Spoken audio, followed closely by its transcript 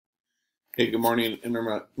Hey, good morning,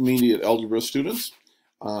 intermediate algebra students.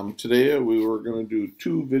 Today we were going to do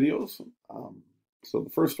two videos. So the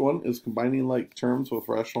first one is combining like terms with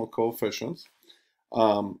rational coefficients.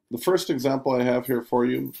 The first example I have here for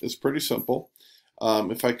you is pretty simple.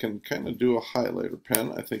 If I can kind of do a highlighter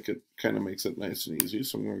pen, I think it kind of makes it nice and easy.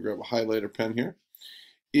 So I'm going to grab a highlighter pen here.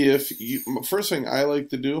 First thing I like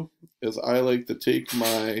to do is I like to take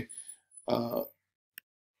my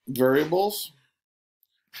variables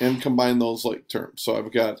and combine those like terms. So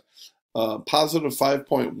I've got positive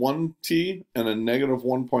 5.1t and a negative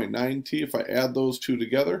 1.9t. If I add those two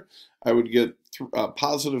together, I would get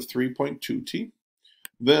positive 3.2t.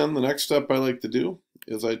 Then the next step I like to do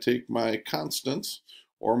is I take my constants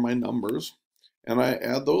or my numbers and I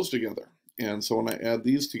add those together. And so when I add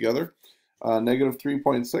these together, negative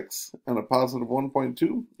 3.6 and a positive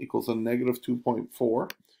 1.2 equals a negative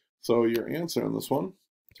 2.4. So your answer in this one,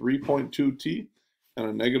 3.2t and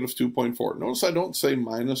a negative 2.4. Notice I don't say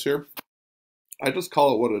minus here. I just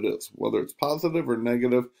call it what it is, whether it's positive or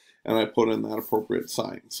negative, and I put in that appropriate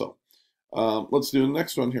sign. So let's do the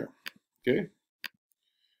next one here. Okay,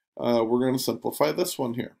 we're going to simplify this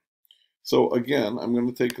one here. So again, I'm going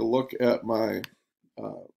to take a look at my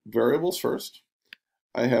variables first.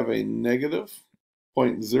 I have a negative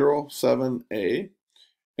 0.07a,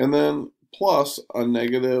 and then plus a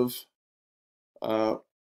negative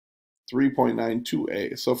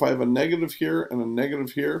 3.92a. So if I have a negative here and a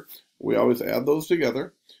negative here, we always add those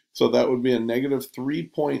together. So that would be a negative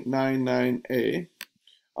 3.99a.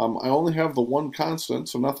 I only have the one constant,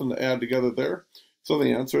 so nothing to add together there. So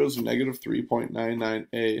the answer is negative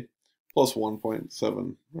 3.99a plus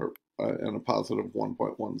 1.7, and a positive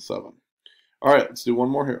 1.17. All right, let's do one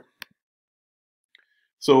more here.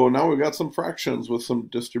 So now we've got some fractions with some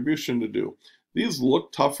distribution to do. These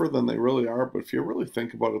look tougher than they really are, but if you really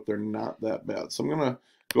think about it, they're not that bad. So I'm going to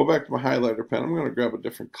go back to my highlighter pen. I'm going to grab a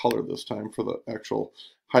different color this time for the actual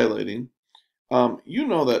highlighting. You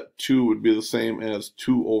know that 2 would be the same as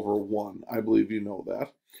 2 over 1. I believe you know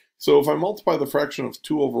that. So if I multiply the fraction of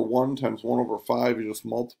 2 over 1 times 1 over 5, you just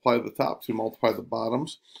multiply the tops, you multiply the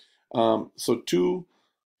bottoms. So 2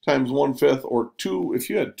 times 1/5, or 2, if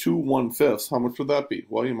you had 2 1/5, how much would that be?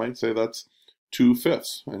 Well, you might say that's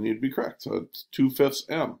 2/5, and you'd be correct. So it's 2/5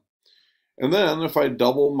 m. And then if I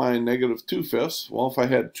double my negative 2/5, well, if I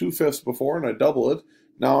had 2/5 before and I double it,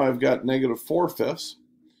 now I've got negative 4/5.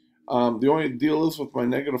 The only deal is with my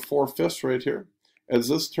negative 4/5 right here, as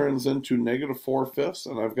this turns into negative 4/5,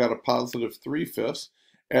 and I've got a positive 3/5,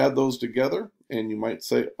 add those together, and you might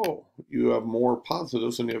say, oh, you have more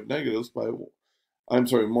positives than you have negatives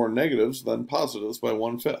more negatives than positives by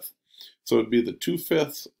 1/5. So it'd be the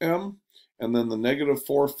 2/5 m, and then the negative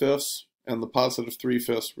 4/5 and the positive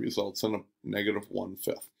 3/5 results in a negative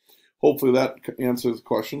 1/5. Hopefully that answers the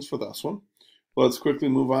questions for this one. Let's quickly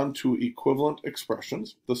move on to equivalent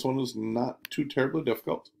expressions. This one is not too terribly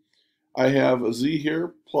difficult. I have a z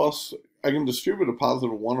here plus, I can distribute a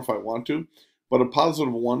positive 1 if I want to, but a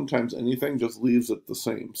positive 1 times anything just leaves it the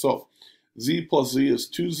same. So z plus z is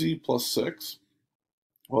 2z plus 6.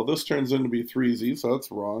 Well, this turns into be 3z, so that's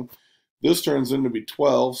wrong. This turns into be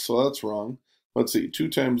 12, so that's wrong. Let's see, 2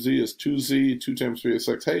 times z is 2z, 2 times 3 is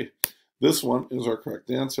 6. Hey, this one is our correct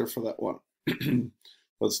answer for that one.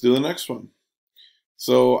 Let's do the next one.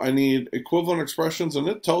 So I need equivalent expressions, and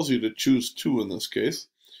it tells you to choose 2 in this case.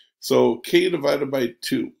 So k divided by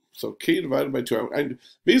 2. So k divided by 2.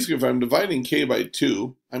 Basically, if I'm dividing k by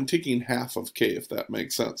 2, I'm taking half of k, if that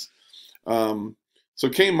makes sense. So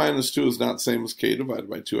k minus 2 is not the same as k divided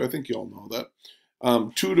by 2. I think you all know that.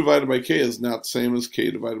 2 divided by k is not the same as k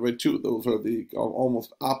divided by 2. Those are the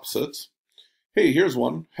almost opposites. Hey, here's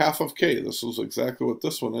one, half of k. This is exactly what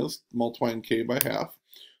this one is, multiplying k by half.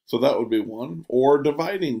 So that would be 1. Or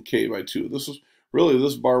dividing k by 2. This is really,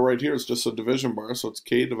 this bar right here is just a division bar, so it's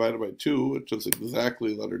k divided by 2, which is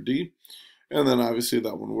exactly letter D. And then obviously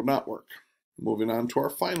that one would not work. Moving on to our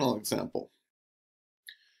final example.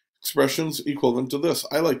 Expressions equivalent to this.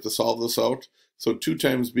 I like to solve this out. So 2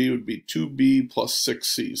 times b would be 2b plus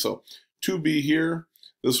 6c. So 2b here,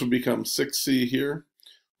 this would become 6c here.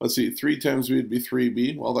 Let's see, 3 times b would be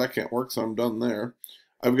 3b. Well, that can't work, so I'm done there.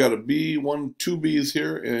 I've got a b, two b's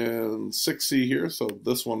here, and 6c here, so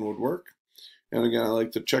this one would work. And again, I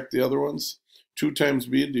like to check the other ones. 2 times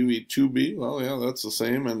b would be 2b. Well, yeah, that's the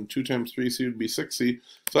same. And 2 times 3c would be 6c.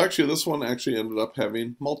 So actually, this one actually ended up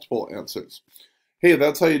having multiple answers. Hey,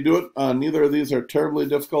 that's how you do it. Neither of these are terribly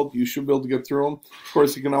difficult. You should be able to get through them. Of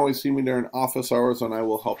course, you can always see me during office hours, and I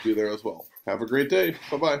will help you there as well. Have a great day.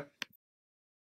 Bye-bye.